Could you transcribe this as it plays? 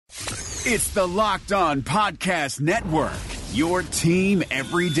It's the Locked On Podcast Network, your team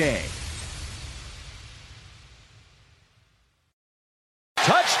every day.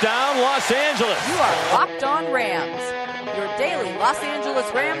 Touchdown, Los Angeles. You are Locked On Rams, your daily Los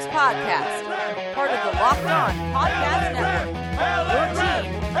Angeles Rams podcast. Part of the Locked On Podcast Network, your team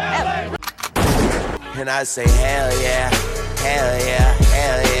every day. And I say, hell yeah, hell yeah,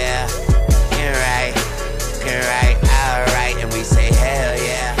 hell yeah. You're right, all right. And we say, hell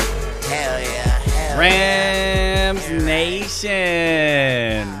yeah, hell yeah, hell Rams yeah.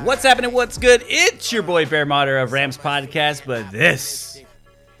 Nation. What's happening? What's good? It's your boy Bear Motter of Rams Podcast, but this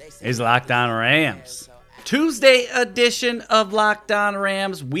is Locked On Rams. Tuesday edition of Locked On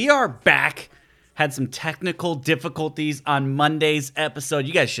Rams. We are back. Had some technical difficulties on Monday's episode.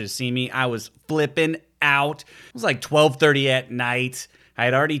 You guys should have seen me. I was flipping out. It was like 12:30 at night. I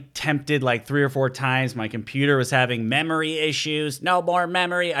had already tempted like 3 or 4 times. My computer was having memory issues. No more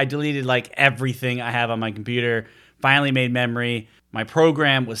memory. I deleted like everything I have on my computer. Finally made memory. My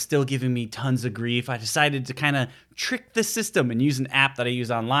program was still giving me tons of grief. I decided to kind of trick the system and use an app that I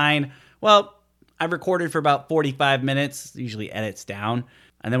use online. Well, I recorded for about 45 minutes. Usually edits down.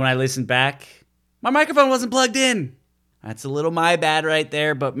 And then when I listened back, my microphone wasn't plugged in. That's a little my bad right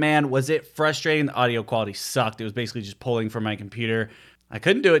there, but man, was it frustrating. The audio quality sucked. It was basically just pulling from my computer. I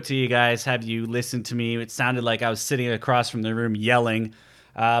couldn't do it to you guys, have you listen to me. It sounded like I was sitting across from the room yelling.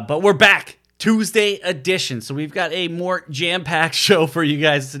 But we're back. Tuesday edition. So we've got a more jam-packed show for you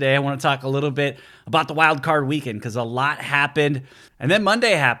guys today. I want to talk a little bit about the wild card weekend because a lot happened. And then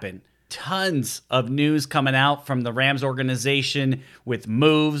Monday happened. Tons of news coming out from the Rams organization with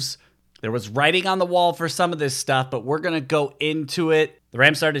moves. There was writing on the wall for some of this stuff, but we're going to go into it. The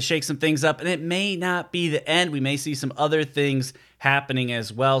Rams started to shake some things up, and it may not be the end. We may see some other things happening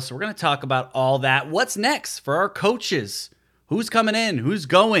as well. So we're going to talk about all that. What's next for our coaches? Who's coming in? Who's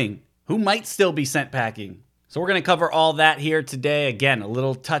going? Who might still be sent packing? So we're going to cover all that here today. Again, a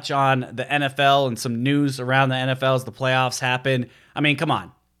little touch on the NFL and some news around the NFL as the playoffs happen. I mean, come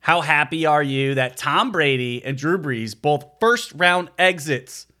on. How happy are you that Tom Brady and Drew Brees, both first-round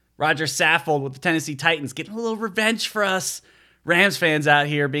exits, Roger Saffold with the Tennessee Titans getting a little revenge for us Rams fans out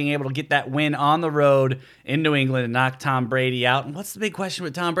here, being able to get that win on the road in New England and knock Tom Brady out. And what's the big question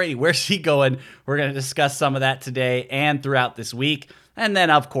with Tom Brady? Where's he going? We're going to discuss some of that today and throughout this week. And then,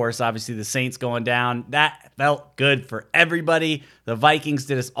 of course, obviously the Saints going down. That felt good for everybody. The Vikings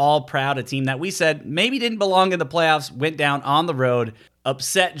did us all proud. A team that we said maybe didn't belong in the playoffs went down on the road,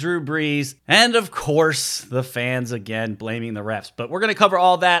 upset Drew Brees, and of course, the fans again blaming the refs. But we're going to cover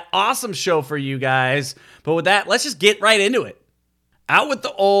all that. Awesome show for you guys. But with that, let's just get right into it. Out with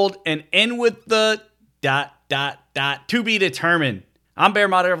the old and in with the ... to be determined. I'm Bear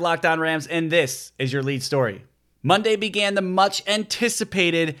Motter of Locked On Rams, and this is your lead story. Monday began the much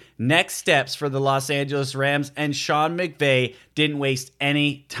anticipated next steps for the Los Angeles Rams, and Sean McVay didn't waste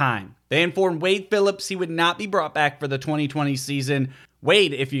any time. They informed Wade Phillips he would not be brought back for the 2020 season.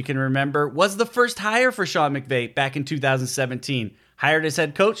 Wade, if you can remember, was the first hire for Sean McVay back in 2017. Hired as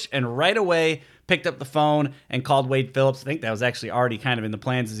head coach and right away picked up the phone and called Wade Phillips. I think that was actually already kind of in the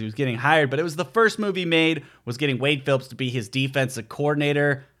plans as he was getting hired, but it was the first move he made was getting Wade Phillips to be his defensive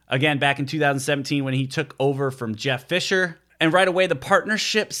coordinator. Again, back in 2017 when he took over from Jeff Fisher. And right away, the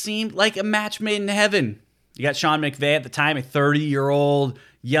partnership seemed like a match made in heaven. You got Sean McVay at the time, a 30-year-old,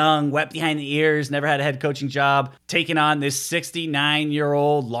 young, wet behind the ears, never had a head coaching job, taking on this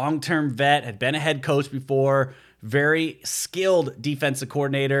 69-year-old long-term vet, had been a head coach before, very skilled defensive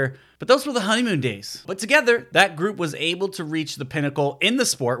coordinator. But those were the honeymoon days. But together, that group was able to reach the pinnacle in the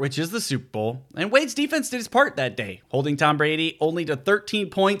sport, which is the Super Bowl. And Wade's defense did its part that day, holding Tom Brady only to 13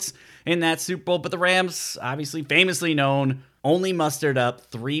 points in that Super Bowl. But the Rams, obviously famously known, only mustered up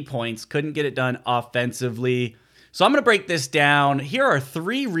 3 points, couldn't get it done offensively. So I'm going to break this down. Here are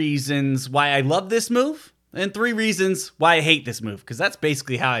 3 reasons why I love this move and 3 reasons why I hate this move, because that's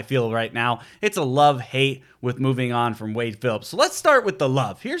basically how I feel right now. It's a love-hate with moving on from Wade Phillips. So let's start with the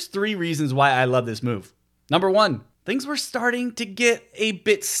love. Here's 3 reasons why I love this move. Number 1, things were starting to get a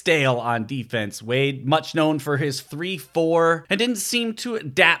bit stale on defense. Wade, much known for his 3-4, and didn't seem to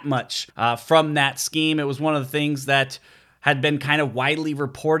adapt much from that scheme. It was one of the things that had been kind of widely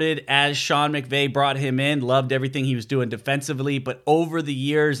reported as Sean McVay brought him in, loved everything he was doing defensively, but over the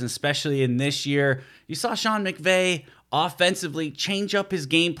years, and especially in this year, you saw Sean McVay offensively change up his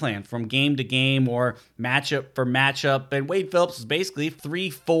game plan from game to game or matchup for matchup, and Wade Phillips was basically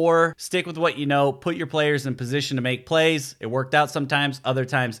 3-4, stick with what you know, put your players in position to make plays. It worked out sometimes, other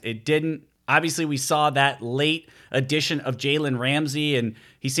times it didn't. Obviously, we saw that late addition of Jalen Ramsey, and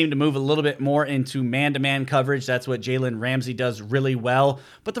He seemed to move a little bit more into man-to-man coverage. That's what Jalen Ramsey does really well.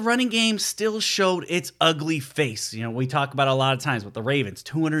 But the running game still showed its ugly face. We talk about it a lot of times with the Ravens,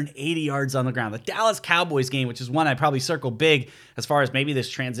 280 yards on the ground. The Dallas Cowboys game, which is one I probably circle big as far as maybe this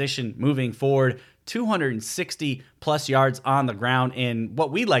transition moving forward, 260 plus yards on the ground in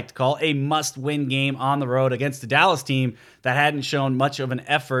what we like to call a must-win game on the road against the Dallas team that hadn't shown much of an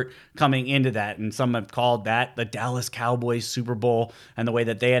effort coming into that. And some have called that the Dallas Cowboys Super Bowl and the way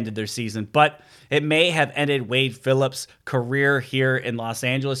that they ended their season. But it may have ended Wade Phillips' career here in Los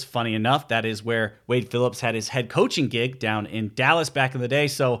Angeles. Funny enough, that is where Wade Phillips had his head coaching gig down in Dallas back in the day.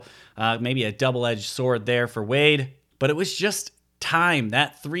 So maybe a double-edged sword there for Wade. But it was just time.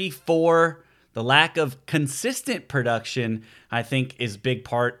 That 3-4... the lack of consistent production, I think, is a big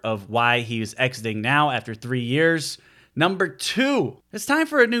part of why he is exiting now after 3 years. Number 2, it's time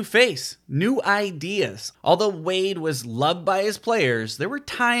for a new face, new ideas. Although Wade was loved by his players, there were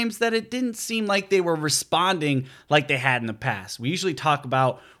times that it didn't seem like they were responding like they had in the past. We usually talk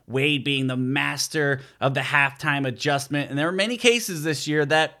about Wade being the master of the halftime adjustment, and there were many cases this year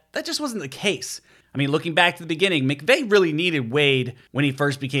that just wasn't the case. I mean, looking back to the beginning, McVay really needed Wade when he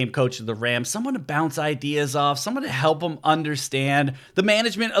first became coach of the Rams. Someone to bounce ideas off, someone to help him understand the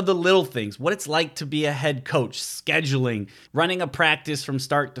management of the little things, what it's like to be a head coach, scheduling, running a practice from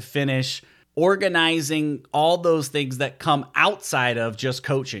start to finish, organizing, all those things that come outside of just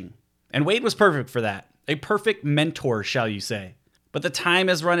coaching. And Wade was perfect for that. A perfect mentor, shall you say. But the time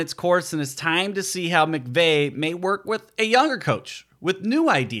has run its course, and it's time to see how McVay may work with a younger coach with new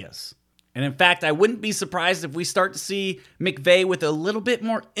ideas. And in fact, I wouldn't be surprised if we start to see McVay with a little bit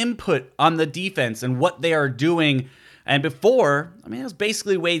more input on the defense and what they are doing. And before, it was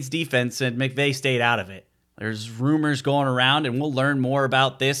basically Wade's defense and McVay stayed out of it. There's rumors going around, and we'll learn more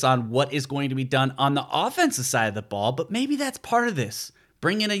about this on what is going to be done on the offensive side of the ball. But maybe that's part of this.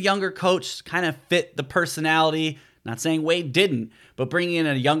 Bring in a younger coach, kind of fit the personality. Not saying Wade didn't, but bringing in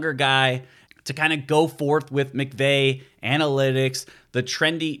a younger guy to kind of go forth with McVay, analytics, the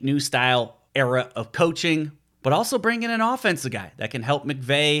trendy new style era of coaching, but also bring in an offensive guy that can help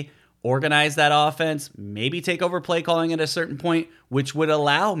McVay organize that offense, maybe take over play calling at a certain point, which would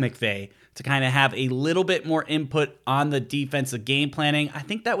allow McVay to kind of have a little bit more input on the defensive game planning. I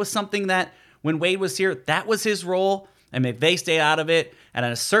think that was something that when Wade was here, that was his role, and McVay stayed out of it. And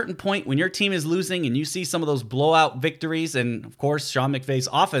at a certain point, when your team is losing and you see some of those blowout victories, and of course, Sean McVay's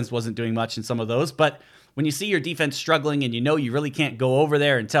offense wasn't doing much in some of those, but when you see your defense struggling and you really can't go over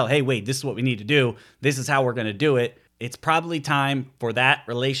there and tell, hey, Wade, this is what we need to do, this is how we're going to do it, it's probably time for that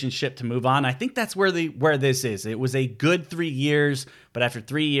relationship to move on. I think that's where this is. It was a good 3 years, but after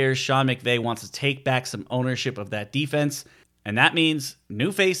 3 years, Sean McVay wants to take back some ownership of that defense, and that means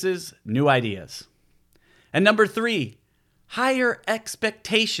new faces, new ideas. And number 3, higher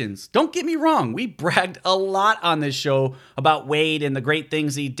expectations. Don't get me wrong, we bragged a lot on this show about Wade and the great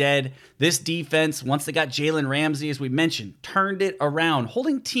things he did. This defense, once they got Jalen Ramsey, as we mentioned, turned it around,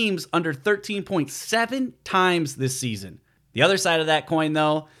 holding teams under 13.7 times this season. The other side of that coin,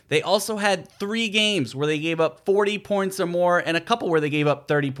 though, they also had 3 games where they gave up 40 points or more and a couple where they gave up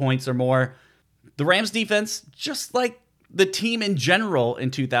 30 points or more. The Rams defense, just like the team in general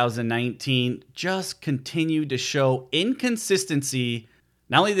in 2019, just continued to show inconsistency,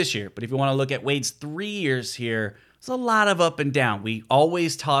 not only this year, but if you want to look at Wade's 3 years here, it's a lot of up and down. We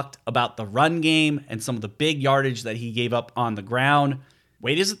always talked about the run game and some of the big yardage that he gave up on the ground.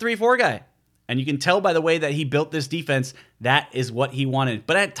 Wade is a 3-4 guy, and you can tell by the way that he built this defense, that is what he wanted.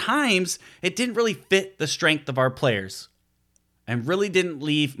 But at times, it didn't really fit the strength of our players and really didn't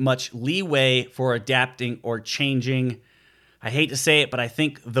leave much leeway for adapting or changing. I hate to say it, but I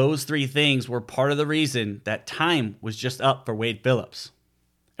think those 3 things were part of the reason that time was just up for Wade Phillips.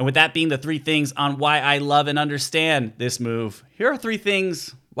 And with that being the 3 things on why I love and understand this move, here are 3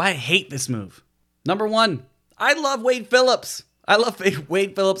 things why I hate this move. Number 1, I love Wade Phillips. I love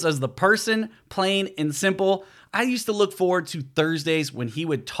Wade Phillips as the person, plain and simple. I used to look forward to Thursdays when he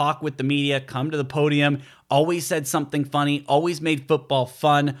would talk with the media, come to the podium, always said something funny, always made football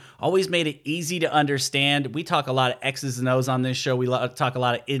fun, always made it easy to understand. We talk a lot of X's and O's on this show. We talk a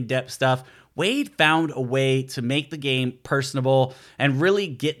lot of in-depth stuff. Wade found a way to make the game personable and really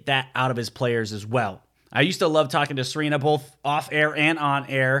get that out of his players as well. I used to love talking to Serena both off air and on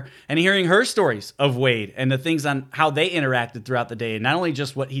air and hearing her stories of Wade and the things on how they interacted throughout the day. And not only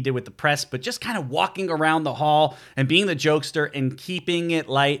just what he did with the press, but just kind of walking around the hall and being the jokester and keeping it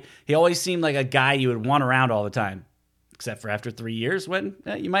light. He always seemed like a guy you would want around all the time, except for after 3 years when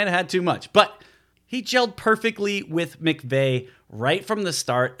you might have had too much. But He gelled perfectly with McVay right from the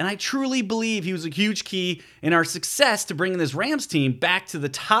start, and I truly believe he was a huge key in our success to bringing this Rams team back to the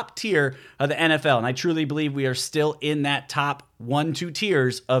top tier of the NFL. And I truly believe we are still in that top 1-2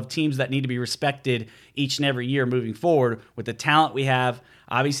 tiers of teams that need to be respected each and every year moving forward with the talent we have.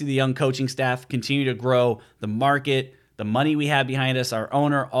 Obviously, the young coaching staff continue to grow, the market, the money we have behind us, our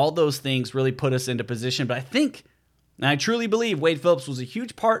owner, all those things really put us into position. But I think, and I truly believe, Wade Phillips was a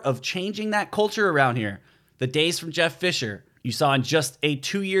huge part of changing that culture around here. The days from Jeff Fisher, you saw in just a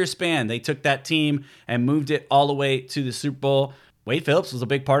 2-year span, they took that team and moved it all the way to the Super Bowl. Wade Phillips was a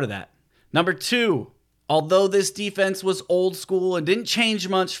big part of that. Number 2, although this defense was old school and didn't change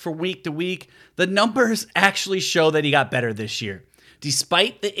much from week to week, the numbers actually show that he got better this year.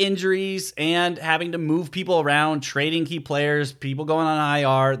 Despite the injuries and having to move people around, trading key players, people going on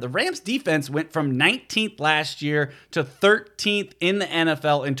IR, the Rams defense went from 19th last year to 13th in the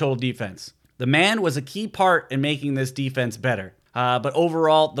NFL in total defense. The man was a key part in making this defense better. But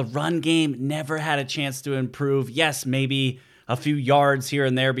overall, the run game never had a chance to improve. Yes, maybe a few yards here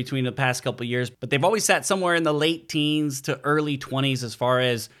and there between the past couple of years, but they've always sat somewhere in the late teens to early 20s as far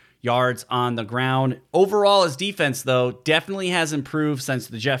as yards on the ground. Overall, his defense, though, definitely has improved since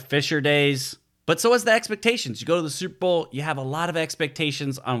the Jeff Fisher days. But so has the expectations. You go to the Super Bowl, you have a lot of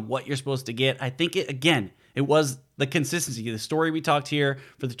expectations on what you're supposed to get. I think it was the consistency. The story we talked here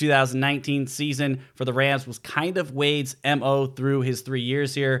for the 2019 season for the Rams was kind of Wade's MO through his 3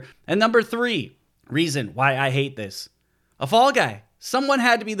 years here. And number 3, reason why I hate this. A fall guy. Someone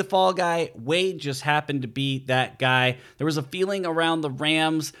had to be the fall guy. Wade just happened to be that guy. There was a feeling around the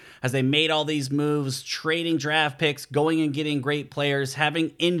Rams as they made all these moves, trading draft picks, going and getting great players,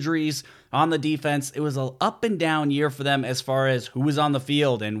 having injuries on the defense. It was an up and down year for them as far as who was on the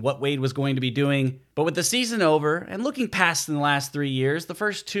field and what Wade was going to be doing. But with the season over and looking past in the last 3 years, the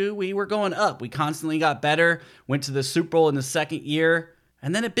first 2, we were going up. We constantly got better, went to the Super Bowl in the second year.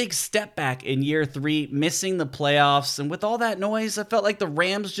 And then a big step back in year 3, missing the playoffs. And with all that noise, I felt like the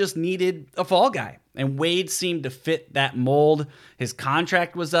Rams just needed a fall guy. And Wade seemed to fit that mold. His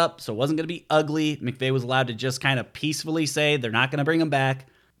contract was up, so it wasn't going to be ugly. McVay was allowed to just kind of peacefully say they're not going to bring him back.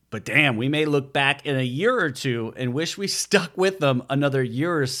 But damn, we may look back in a year or two and wish we stuck with them another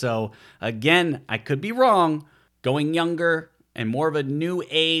year or so. Again, I could be wrong. Going younger and more of a new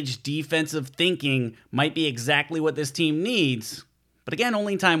age defensive thinking might be exactly what this team needs. But again,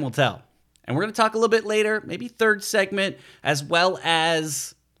 only time will tell. And we're going to talk a little bit later, maybe third segment, as well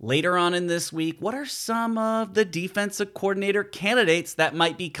as later on in this week, what are some of the defensive coordinator candidates that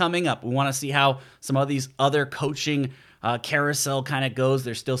might be coming up? We want to see how some of these other coaching carousel kind of goes.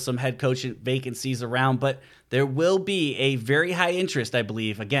 There's still some head coaching vacancies around, but there will be a very high interest, I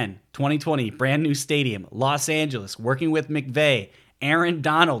believe. Again, 2020, brand new stadium, Los Angeles, working with McVay, Aaron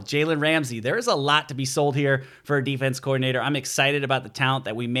Donald, Jalen Ramsey. There is a lot to be sold here for a defense coordinator. I'm excited about the talent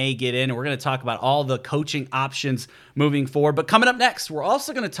that we may get in. We're going to talk about all the coaching options moving forward. But coming up next, we're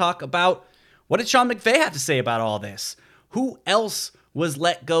also going to talk about what did Sean McVay have to say about all this? Who else was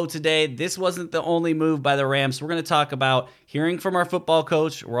let go today? This wasn't the only move by the Rams. We're going to talk about hearing from our football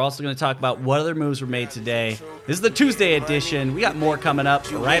coach. We're also going to talk about what other moves were made today. This is the Tuesday edition. We got more coming up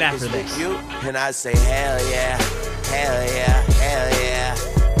right after this. And I say, hell yeah, hell yeah, hell yeah.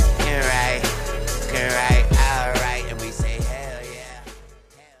 You're right, all right. And we say, hell yeah.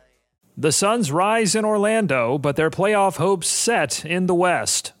 The Suns rise in Orlando, but their playoff hopes set in the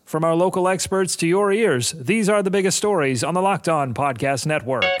West. From our local experts to your ears, these are the biggest stories on the Locked On Podcast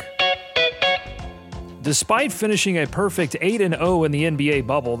Network. Despite finishing a perfect 8-0 in the NBA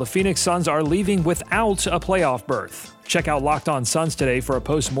bubble, the Phoenix Suns are leaving without a playoff berth. Check out Locked On Suns today for a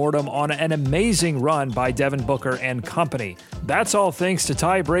post-mortem on an amazing run by Devin Booker and company. That's all thanks to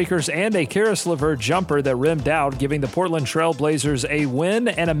tiebreakers and a Karis LeVert jumper that rimmed out, giving the Portland Trail Blazers a win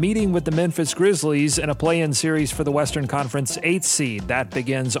and a meeting with the Memphis Grizzlies in a play-in series for the Western Conference 8th seed. That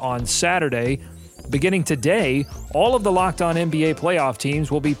begins on Saturday. Beginning today, all of the Locked On NBA playoff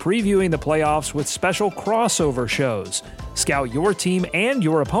teams will be previewing the playoffs with special crossover shows. Scout your team and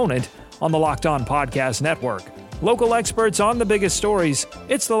your opponent on the Locked On Podcast Network. Local experts on the biggest stories.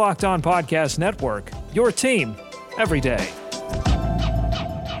 It's the Locked On Podcast Network. Your team every day.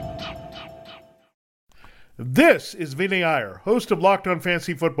 This is Vinny Iyer, host of Locked On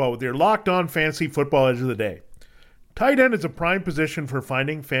Fantasy Football with your Locked On Fantasy Football Edge of the Day. Tight end is a prime position for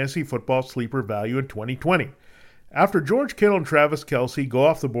finding fantasy football sleeper value in 2020. After George Kittle and Travis Kelce go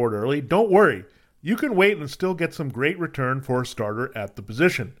off the board early, don't worry. You can wait and still get some great return for a starter at the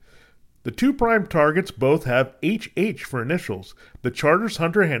position. The two prime targets both have HH for initials, the Chargers'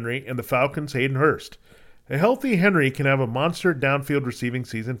 Hunter Henry and the Falcons' Hayden Hurst. A healthy Henry can have a monster downfield receiving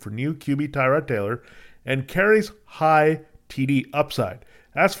season for new QB Tyrod Taylor and carries high TD upside.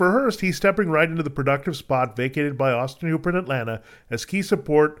 As for Hurst, he's stepping right into the productive spot vacated by Austin Hooper in Atlanta as key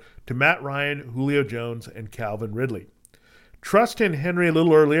support to Matt Ryan, Julio Jones, and Calvin Ridley. Trust in Henry a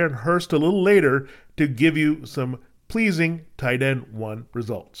little earlier and Hurst a little later to give you some pleasing tight end 1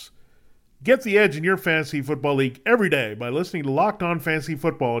 results. Get the edge in your fantasy football league every day by listening to Locked On Fantasy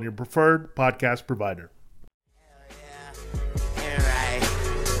Football on your preferred podcast provider.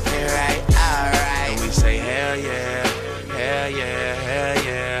 Say hell yeah, hell yeah, hell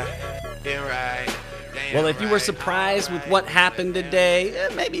yeah, you're right. Well, if you were surprised with what happened today,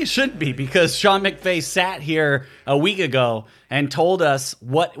 maybe you shouldn't be, because Sean McVay sat here a week ago and told us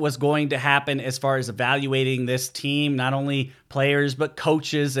what was going to happen as far as evaluating this team, not only players, but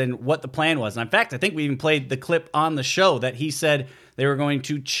coaches, and what the plan was. And in fact, I think we even played the clip on the show that he said they were going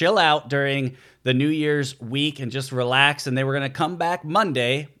to chill out during the New Year's week and just relax, and they were going to come back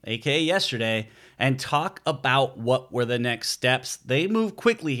Monday, aka yesterday, and talk about what were the next steps. They move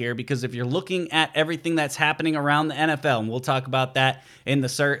quickly here because if you're looking at everything that's happening around the NFL, and we'll talk about that in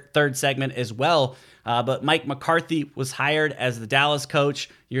the third segment as well, but Mike McCarthy was hired as the Dallas coach.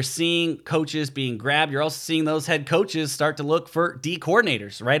 You're seeing coaches being grabbed. You're also seeing those head coaches start to look for D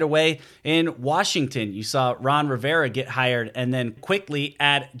coordinators right away in Washington. You saw Ron Rivera get hired and then quickly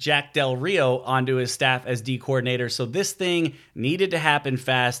add Jack Del Rio onto his staff as D coordinator. So this thing needed to happen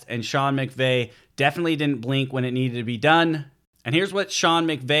fast, and Sean McVay definitely didn't blink when it needed to be done. And here's what Sean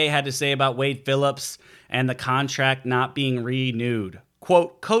McVay had to say about Wade Phillips and the contract not being renewed.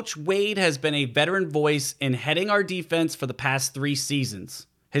 Quote, Coach Wade has been a veteran voice in heading our defense for the past 3 seasons.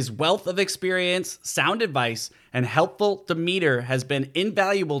 His wealth of experience, sound advice, and helpful demeanor has been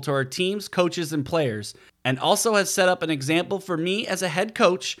invaluable to our teams, coaches, and players, and also has set up an example for me as a head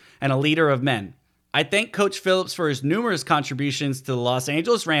coach and a leader of men. I thank Coach Phillips for his numerous contributions to the Los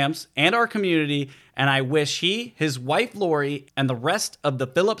Angeles Rams and our community, and I wish he, his wife Lori, and the rest of the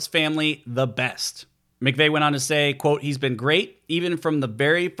Phillips family the best. McVay went on to say, quote, he's been great, even from the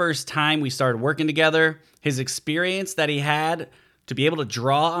very first time we started working together. His experience that he had, to be able to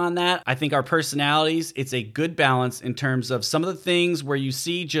draw on that, I think our personalities, it's a good balance in terms of some of the things where you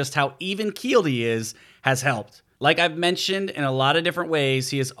see just how even-keeled he is has helped. Like I've mentioned in a lot of different ways,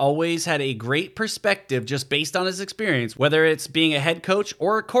 he has always had a great perspective just based on his experience, whether it's being a head coach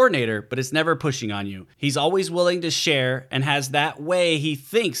or a coordinator, but it's never pushing on you. He's always willing to share and has that way he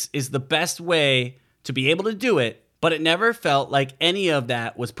thinks is the best way to be able to do it, but it never felt like any of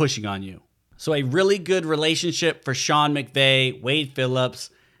that was pushing on you. So a really good relationship for Sean McVay, Wade Phillips.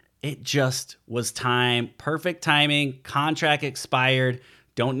 It just was time. Perfect timing. Contract expired.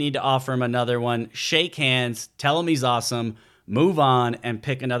 Don't need to offer him another one. Shake hands. Tell him he's awesome. Move on and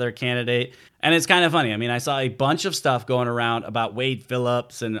pick another candidate. And it's kind of funny. I mean, I saw a bunch of stuff going around about Wade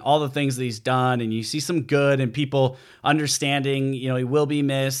Phillips and all the things that he's done. And you see some good and people understanding, he will be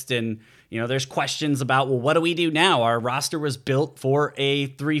missed. And there's questions about, well, what do we do now? Our roster was built for a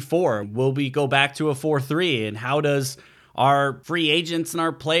 3-4. Will we go back to a 4-3? And how does our free agents and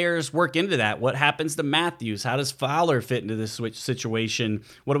our players work into that? What happens to Matthews? How does Fowler fit into this situation?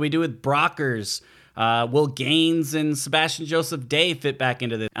 What do we do with Brockers? Will Gaines and Sebastian Joseph Day fit back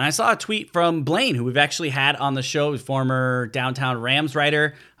into this? And I saw a tweet from Blaine, who we've actually had on the show, former Downtown Rams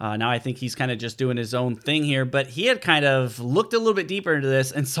writer. Now I think he's kind of just doing his own thing here, but he had kind of looked a little bit deeper into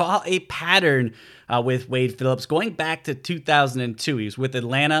this and saw a pattern with Wade Phillips going back to 2002. He was with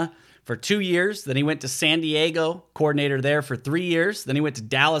Atlanta for 2 years. Then he went to San Diego, coordinator there for 3 years. Then he went to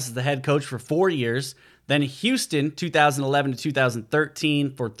Dallas as the head coach for 4 years. Then Houston, 2011 to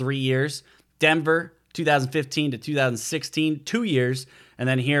 2013 for 3 years. Denver, 2015 to 2016, 2 years. And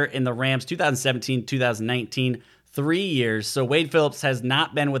then here in the Rams, 2017, 2019, 3 years. So Wade Phillips has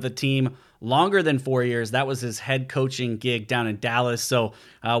not been with a team longer than 4 years. That was his head coaching gig down in Dallas. So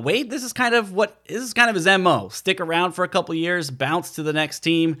Wade, this is kind of his MO. Stick around for a couple years, bounce to the next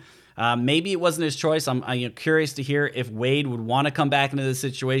team. Maybe it wasn't his choice. I'm curious to hear if Wade would want to come back into this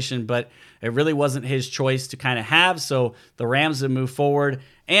situation, but it really wasn't his choice to kind of have. So the Rams have moved forward.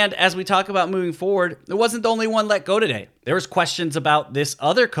 And as we talk about moving forward, it wasn't the only one let go today. There was questions about this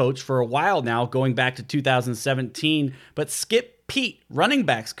other coach for a while now, going back to 2017. But Skip Peete, running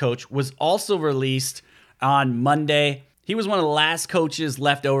backs coach, was also released on Monday. He was one of the last coaches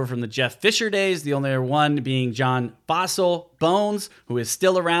left over from the Jeff Fisher days, the only one being John Fossil Bones, who is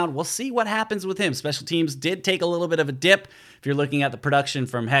still around. We'll see what happens with him. Special teams did take a little bit of a dip. If you're looking at the production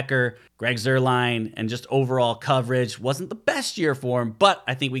from Hecker, Greg Zuerlein, and just overall coverage, wasn't the best year for him, but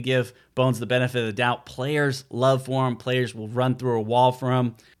I think we give Bones the benefit of the doubt. Players love for him. Players will run through a wall for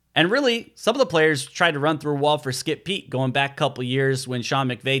him. And really, some of the players tried to run through a wall for Skip Peete. Going back a couple years when Sean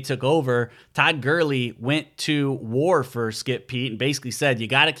McVay took over, Todd Gurley went to war for Skip Peete and basically said, you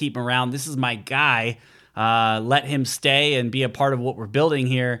got to keep him around. This is my guy. Let him stay and be a part of what we're building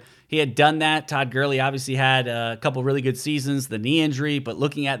here. He had done that. Todd Gurley obviously had a couple really good seasons, the knee injury, but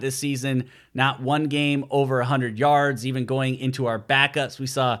looking at this season, not one game over 100 yards. Even going into our backups, we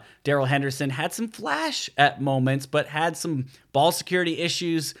saw Darrell Henderson had some flash at moments, but had some ball security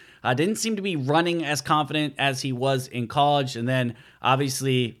issues. Didn't seem to be running as confident as he was in college. And then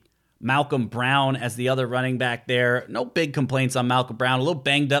obviously Malcolm Brown as the other running back there. No big complaints on Malcolm Brown. A little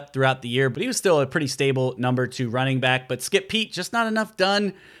banged up throughout the year, but he was still a pretty stable number 2 running back. But Skip Peete, just not enough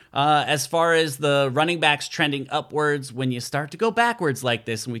done as far as the running backs trending upwards when you start to go backwards like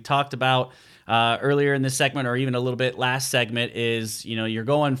this. And we talked about earlier in this segment, or even a little bit last segment, is, you're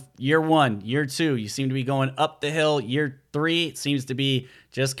going year 1, year 2, you seem to be going up the hill. Year 3, it seems to be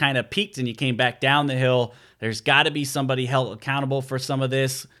just kind of peaked and you came back down the hill. There's got to be somebody held accountable for some of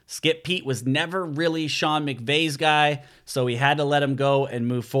this. Skip Peete was never really Sean McVay's guy, so we had to let him go and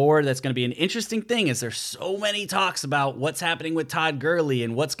move forward. That's going to be an interesting thing, as there's so many talks about what's happening with Todd Gurley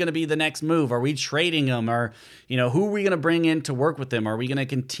and what's going to be the next move. Are we trading him? Or, who are we going to bring in to work with him? Are we going to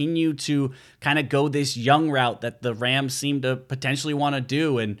continue to kind of go this young route that the Rams seem to potentially want to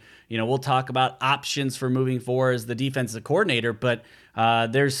do? And, we'll talk about options for moving forward as the defensive coordinator, but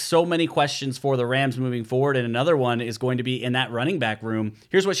there's so many questions for the Rams moving forward, and another one is going to be in that running back room.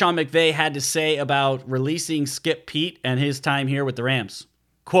 Here's what Sean McVay had to say about releasing Skip Peete and his time here with the Rams.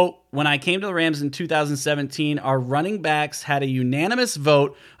 Quote, when I came to the Rams in 2017, our running backs had a unanimous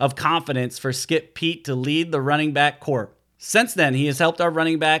vote of confidence for Skip Peete to lead the running back corps. Since then, he has helped our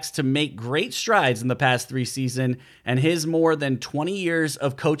running backs to make great strides in the past 3 seasons, and his more than 20 years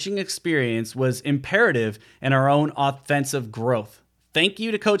of coaching experience was imperative in our own offensive growth. Thank you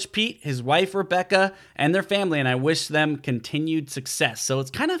to Coach Peete, his wife Rebecca, and their family, and I wish them continued success. So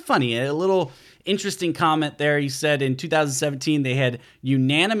it's kind of funny, a little interesting comment there. He said in 2017 they had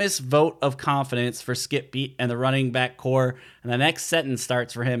unanimous vote of confidence for Skip Peete and the running back core, and the next sentence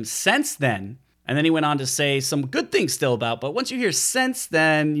starts for him, since then. And then he went on to say some good things still about, but once you hear since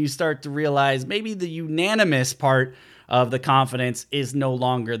then, you start to realize maybe the unanimous part of the confidence is no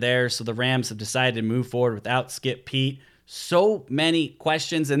longer there. So the Rams have decided to move forward without Skip Peete. So many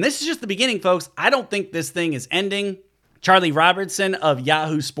questions. And this is just the beginning, folks. I don't think this thing is ending. Charlie Robertson of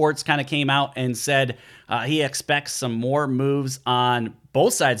Yahoo Sports kind of came out and said he expects some more moves on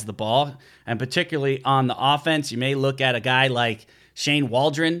both sides of the ball, and particularly on the offense. You may look at a guy like Shane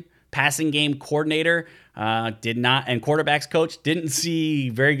Waldron, passing game coordinator, and quarterbacks coach. Didn't see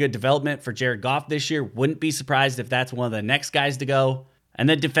very good development for Jared Goff this year. Wouldn't be surprised if that's one of the next guys to go. And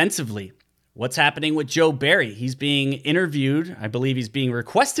then defensively, what's happening with Joe Barry? He's being interviewed. I believe he's being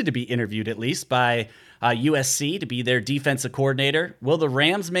requested to be interviewed, at least, by USC to be their defensive coordinator. Will the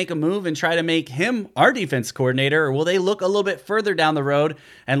Rams make a move and try to make him our defense coordinator, or will they look a little bit further down the road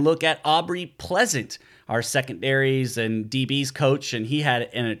and look at Aubrey Pleasant, our secondaries and DBs coach, and he had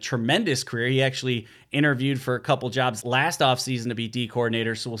a tremendous career. He actually interviewed for a couple jobs last offseason to be D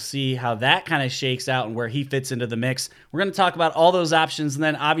coordinator, so we'll see how that kind of shakes out and where he fits into the mix. We're going to talk about all those options, and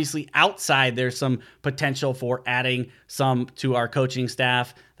then obviously outside there's some potential for adding some to our coaching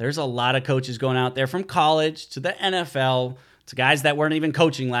staff. There's a lot of coaches going out there from college to the NFL, to guys that weren't even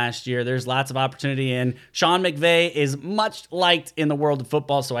coaching last year. There's lots of opportunity, and Sean McVay is much liked in the world of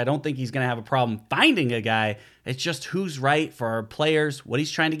football, so I don't think he's going to have a problem finding a guy. It's just who's right for our players, what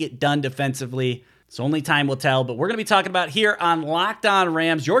he's trying to get done defensively. So only time will tell, but we're going to be talking about here on Locked On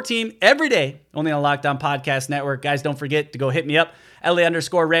Rams, your team every day, only on Locked On Podcast Network. Guys, don't forget to go hit me up,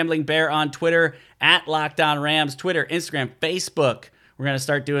 LA_Rambling on Twitter, at Locked On Rams, Twitter, Instagram, Facebook. We're going to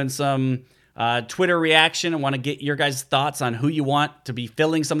start doing some Twitter reaction. I want to get your guys' thoughts on who you want to be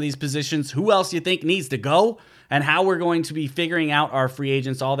filling some of these positions, who else you think needs to go, and how we're going to be figuring out our free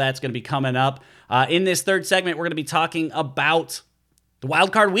agents. All that's going to be coming up. In this third segment, we're going to be talking about the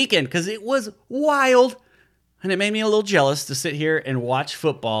wild card weekend, because it was wild, and it made me a little jealous to sit here and watch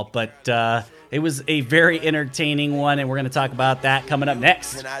football, but it was a very entertaining one, and we're going to talk about that coming up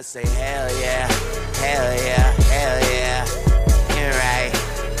next. And I say, hell yeah, hell yeah, hell yeah.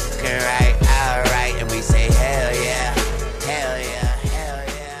 You're right, all right. And we say, hell yeah, hell yeah, hell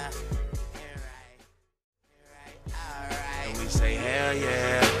yeah. You're right, all right. And we say, hell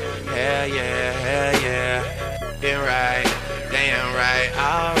yeah, hell yeah, hell yeah. You're right, damn right,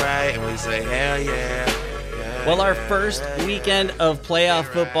 all right. And we say, hell yeah. Well, our first weekend of playoff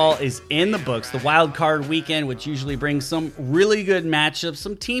football is in the books, the wild card weekend, which usually brings some really good matchups,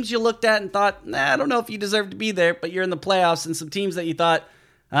 some teams you looked at and thought, I don't know if you deserve to be there, but you're in the playoffs, and some teams that you thought,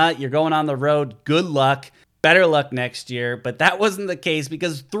 You're going on the road. Good luck. Better luck next year. But that wasn't the case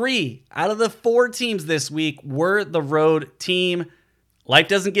because 3 out of the 4 teams this week were the road team. Life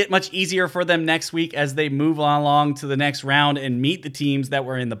doesn't get much easier for them next week as they move along to the next round and meet the teams that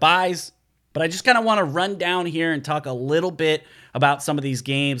were in the byes. But I just kind of want to run down here and talk a little bit about some of these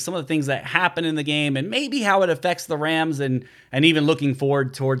games, some of the things that happen in the game, and maybe how it affects the Rams and even looking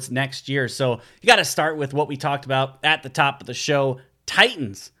forward towards next year. So you got to start with what we talked about at the top of the show.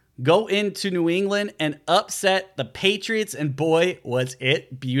 Titans go into New England and upset the Patriots, and boy, was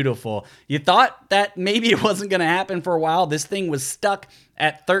it beautiful. You thought that maybe it wasn't going to happen for a while. This thing was stuck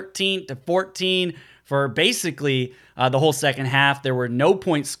at 13-14 for basically the whole second half. There were no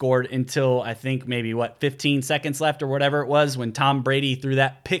points scored until I think maybe 15 seconds left or whatever it was when Tom Brady threw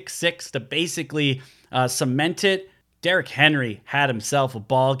that pick 6 to basically cement it. Derrick Henry had himself a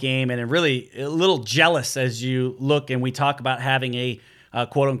ball game, and really a little jealous as you look and we talk about having a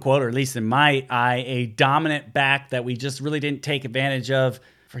quote unquote, or at least in my eye, a dominant back that we just really didn't take advantage of.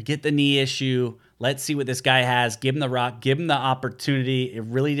 Forget the knee issue. Let's see what this guy has. Give him the rock. Give him the opportunity. It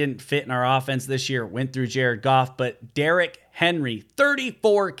really didn't fit in our offense this year. It went through Jared Goff, but Derrick Henry,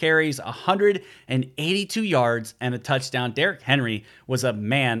 34 carries, 182 yards, and a touchdown. Derrick Henry was a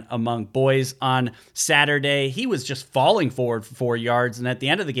man among boys on Saturday. He was just falling forward for 4 yards, and at the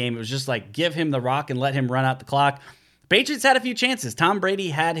end of the game, it was just like, give him the rock and let him run out the clock. Patriots had a few chances. Tom Brady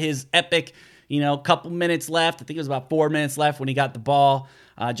had his epic, couple minutes left. I think it was about 4 minutes left when he got the ball.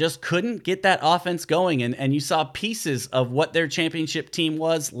 Just couldn't get that offense going. And you saw pieces of what their championship team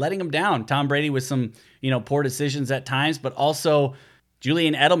was letting them down. Tom Brady with some, poor decisions at times, but also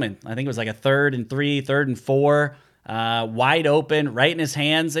Julian Edelman. I think it was like a 3rd and 3, 3rd and 4, wide open, right in his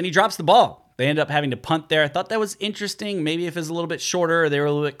hands, and he drops the ball. They ended up having to punt there. I thought that was interesting. Maybe if it was a little bit shorter or they were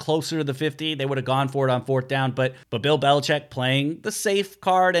a little bit closer to the 50, they would have gone for it on 4th down. But Bill Belichick playing the safe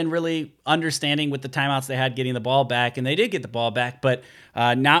card and really understanding with the timeouts they had getting the ball back. And they did get the ball back, but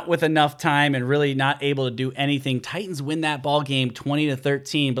not with enough time and really not able to do anything. Titans win that ball game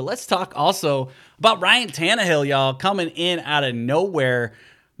 20-13. But let's talk also about Ryan Tannehill, y'all, coming in out of nowhere.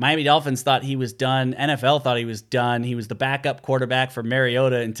 Miami Dolphins thought he was done. NFL thought he was done. He was the backup quarterback for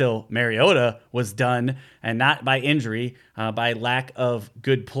Mariota until Mariota was done, and not by injury, by lack of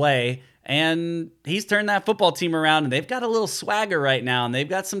good play. And he's turned that football team around, and they've got a little swagger right now, and they've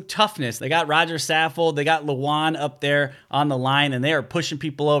got some toughness. They got Roger Saffold. They got Lewan up there on the line, and they are pushing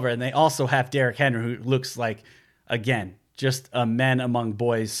people over. And they also have Derrick Henry, who looks like, again, just a man among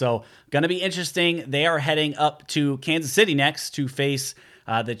boys. So going to be interesting. They are heading up to Kansas City next to face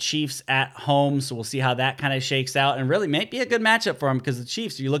the Chiefs at home, so we'll see how that kind of shakes out, and really might be a good matchup for them because the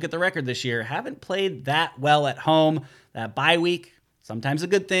Chiefs, you look at the record this year, haven't played that well at home. That bye week, sometimes a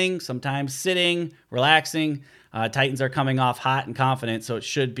good thing, sometimes sitting, relaxing. Titans are coming off hot and confident, so it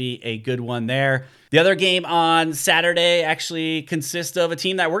should be a good one there. The other game on Saturday actually consists of a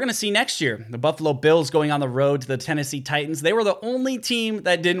team that we're going to see next year. The Buffalo Bills going on the road to the Tennessee Titans. They were the only team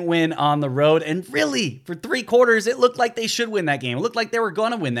that didn't win on the road, and really, for 3 quarters, it looked like they should win that game. It looked like they were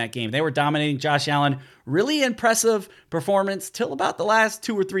going to win that game. They were dominating Josh Allen. Really impressive performance till about the last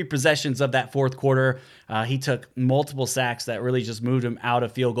 2 or 3 possessions of that 4th quarter. He took multiple sacks that really just moved him out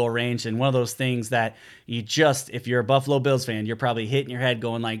of field goal range, and one of those things that you just, if you're a Buffalo Bills fan, you're probably hitting your head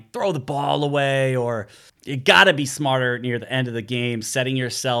going like, throw the ball away, or you got to be smarter near the end of the game, setting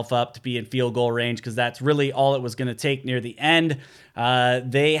yourself up to be in field goal range, because that's really all it was going to take near the end.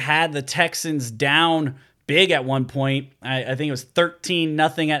 They had the Texans down big at one point. I think it was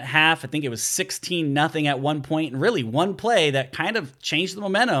 13-0 at half. I think it was 16-0 at one point. And really one play that kind of changed the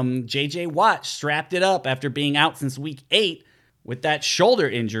momentum. J.J. Watt strapped it up after being out since week 8 with that shoulder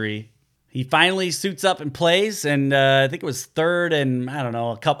injury. He finally suits up and plays, and I think it was 3rd and,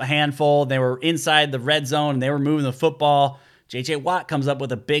 a handful. They were inside the red zone, and they were moving the football. J.J. Watt comes up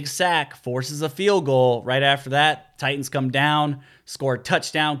with a big sack, forces a field goal. Right after that, Titans come down, score a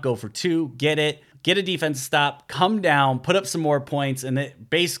touchdown, go for 2, get it. Get a defensive stop, come down, put up some more points, and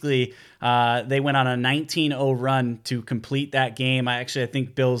basically they went on a 19-0 run to complete that game. I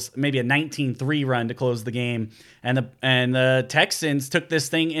think Bills maybe a 19-3 run to close the game, and the Texans took this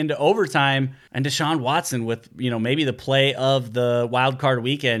thing into overtime. And Deshaun Watson with maybe the play of the wild card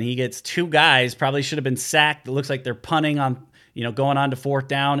weekend, he gets 2 guys, probably should have been sacked. It looks like they're punting on going on to 4th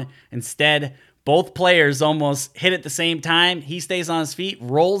down. Instead, both players almost hit at the same time. He stays on his feet,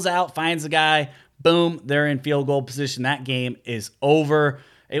 rolls out, finds the guy. Boom, they're in field goal position. That game is over.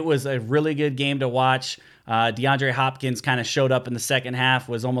 It was a really good game to watch. DeAndre Hopkins kind of showed up in the second half,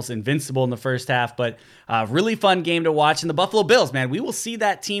 was almost invincible in the first half, but really fun game to watch. And the Buffalo Bills, man, we will see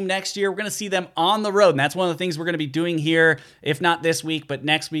that team next year. We're going to see them on the road, and that's one of the things we're going to be doing here, if not this week, but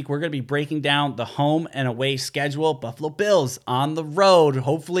next week. We're going to be breaking down the home and away schedule. Buffalo Bills on the road.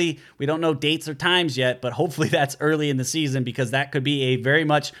 Hopefully, we don't know dates or times yet, but hopefully that's early in the season, because that could be a very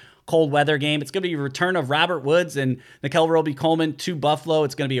much cold weather game. It's going to be a return of Robert Woods and Nickel Roby-Coleman to Buffalo.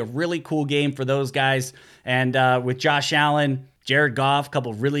 It's going to be a really cool game for those guys. And with Josh Allen, Jared Goff, a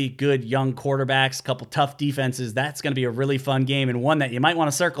couple really good young quarterbacks, a couple tough defenses, that's going to be a really fun game, and one that you might want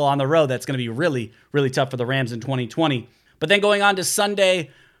to circle on the road. That's going to be really, really tough for the Rams in 2020. But then going on to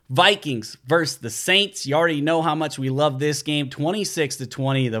Sunday, Vikings versus the Saints. You already know how much we love this game.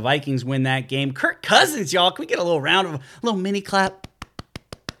 26-20. The Vikings win that game. Kirk Cousins, y'all. Can we get a little round of a little mini clap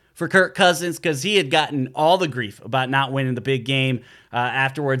for Kirk Cousins, because he had gotten all the grief about not winning the big game.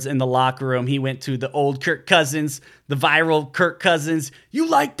 Afterwards in the locker room, he went to the old Kirk Cousins, the viral Kirk Cousins. You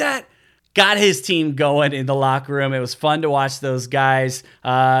like that? Got his team going in the locker room. It was fun to watch those guys.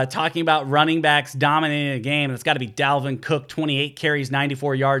 Talking about running backs dominating a game, it's got to be Dalvin Cook, 28 carries,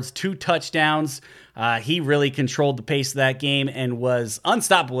 94 yards, 2 touchdowns. He really controlled the pace of that game and was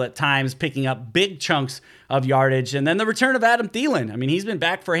unstoppable at times, picking up big chunks of yardage. And then the return of Adam Thielen. I mean, he's been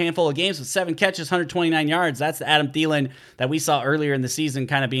back for a handful of games with 7 catches, 129 yards. That's the Adam Thielen that we saw earlier in the season,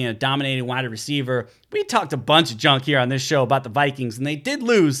 kind of being a dominating wide receiver. We talked a bunch of junk here on this show about the Vikings, and they did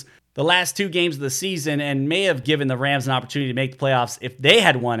lose the last 2 games of the season and may have given the Rams an opportunity to make the playoffs if they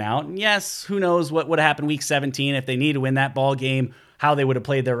had won out. And yes, who knows what would have happened week 17 if they needed to win that ball game, how they would have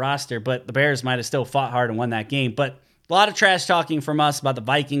played their roster. But the Bears might have still fought hard and won that game. But a lot of trash talking from us about the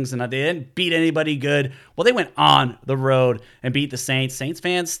Vikings and they didn't beat anybody good. Well, they went on the road and beat the Saints. Saints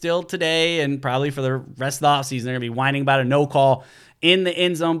fans still today and probably for the rest of the offseason, they're going to be whining about a no call in the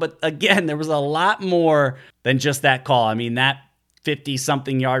end zone. But again, there was a lot more than just that call. I mean, that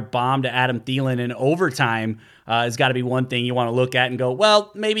 50-something yard bomb to Adam Thielen in overtime has got to be one thing you want to look at and go,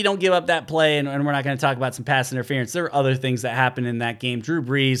 well, maybe don't give up that play, and we're not going to talk about some pass interference. There were other things that happened in that game. Drew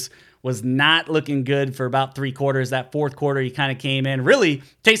Brees was not looking good for about 3 quarters. That fourth quarter, he kind of came in. Really,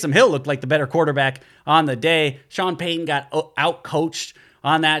 Taysom Hill looked like the better quarterback on the day. Sean Payton got out-coached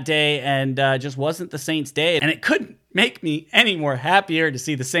on that day and just wasn't the Saints' day. And it couldn't make me any more happier to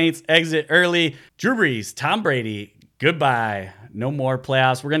see the Saints exit early. Drew Brees, Tom Brady, goodbye. No more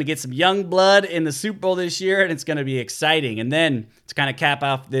playoffs. We're going to get some young blood in the Super Bowl this year, and it's going to be exciting. And then to kind of cap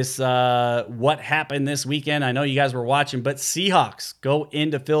off this, what happened this weekend, I know you guys were watching, but Seahawks go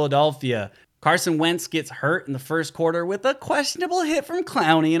into Philadelphia. Carson Wentz gets hurt in the first quarter with a questionable hit from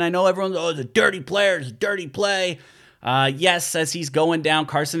Clowney, and I know everyone's, it's a dirty player, it's a dirty play. Yes, as he's going down,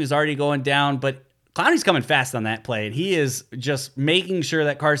 Carson is already going down, but Clowney's coming fast on that play, and he is just making sure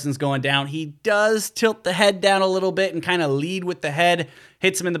that Carson's going down. He does tilt the head down a little bit and kind of lead with the head,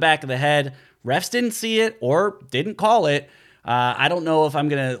 hits him in the back of the head. Refs didn't see it or didn't call it. I don't know if I'm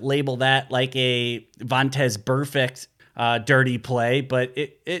going to label that like a Vontaze Burfict dirty play, but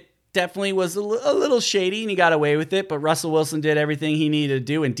it definitely was a little shady, and he got away with it. But Russell Wilson did everything he needed to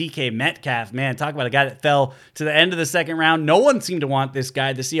do. And DK Metcalf, man, talk about a guy that fell to the end of the second round. No one seemed to want this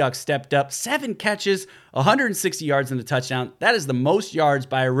guy. The Seahawks stepped up. 7 catches, 160 yards and a touchdown. That is the most yards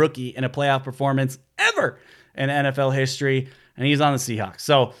by a rookie in a playoff performance ever in NFL history. And he's on the Seahawks.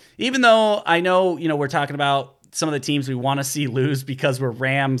 So even though I know, we're talking about some of the teams we want to see lose because we're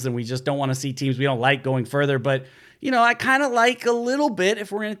Rams and we just don't want to see teams we don't like going further, but I kind of like a little bit,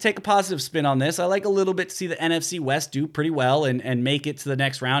 if we're going to take a positive spin on this, I like a little bit to see the NFC West do pretty well and make it to the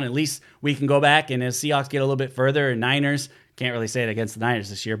next round. At least we can go back, and as Seahawks get a little bit further, and Niners, can't really say it against the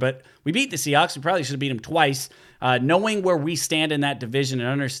Niners this year, but we beat the Seahawks. We probably should have beat them twice. Knowing where we stand in that division and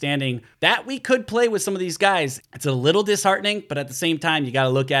understanding that we could play with some of these guys, it's a little disheartening, but at the same time, you got to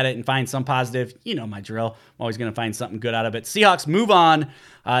look at it and find some positive. You know my drill. I'm always going to find something good out of it. Seahawks move on.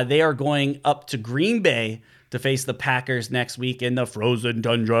 They are going up to Green Bay to face the Packers next week in the frozen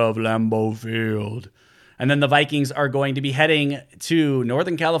tundra of Lambeau Field. And then the Vikings are going to be heading to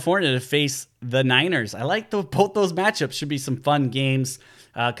Northern California to face the Niners. I like both those matchups. Should be some fun games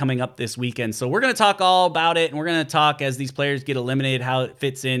coming up this weekend. So we're going to talk all about it, and we're going to talk as these players get eliminated, how it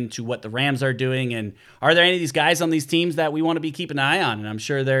fits into what the Rams are doing, and are there any of these guys on these teams that we want to be keeping an eye on? And I'm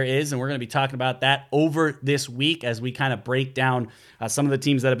sure there is, and we're going to be talking about that over this week as we kind of break down some of the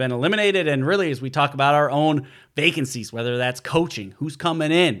teams that have been eliminated, and really as we talk about our own vacancies, whether that's coaching, who's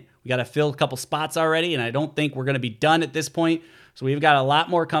coming in. We got to fill a couple spots already, and I don't think we're going to be done at this point. So we've got a lot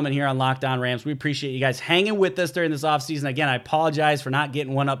more coming here on Locked On Rams. We appreciate you guys hanging with us during this offseason. Again, I apologize for not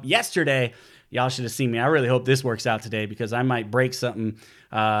getting one up yesterday. Y'all should have seen me. I really hope this works out today because I might break something.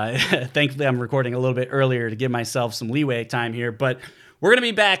 Thankfully, I'm recording a little bit earlier to give myself some leeway time here. But we're going to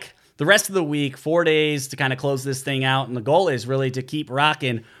be back the rest of the week, 4 days to kind of close this thing out. And the goal is really to keep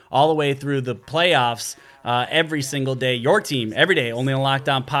rocking all the way through the playoffs every single day. Your team, every day, only on Locked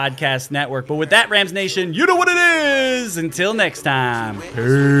On Podcast Network. But with that, Rams Nation, you know what it is. Until next time. Peace.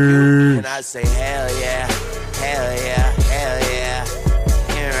 And I say, hell yeah, hell yeah, hell yeah.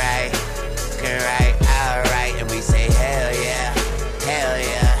 You're right, all right. And we say, hell yeah, hell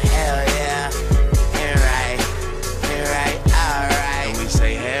yeah, hell yeah. You're right, all right. And we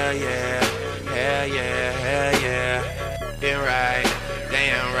say, hell yeah, hell yeah, hell yeah. You're right,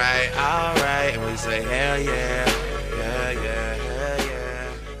 damn right, all right. And we say, hell yeah, hell yeah, hell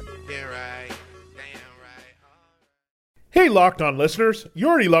yeah. You're right, damn right. Hey, Locked On listeners, you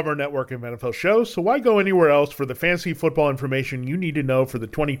already love our network of NFL shows, so why go anywhere else for the fantasy football information you need to know for the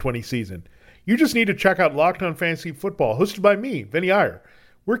 2020 season? You just need to check out Locked On Fantasy Football, hosted by me, Vinny Iyer.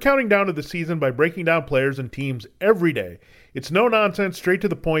 We're counting down to the season by breaking down players and teams every day. It's no nonsense, straight to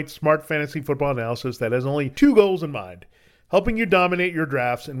the point, smart fantasy football analysis that has only 2 goals in mind: helping you dominate your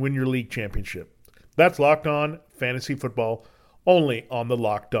drafts and win your league championship. That's Locked On Fantasy Football, only on the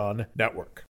Locked On Network.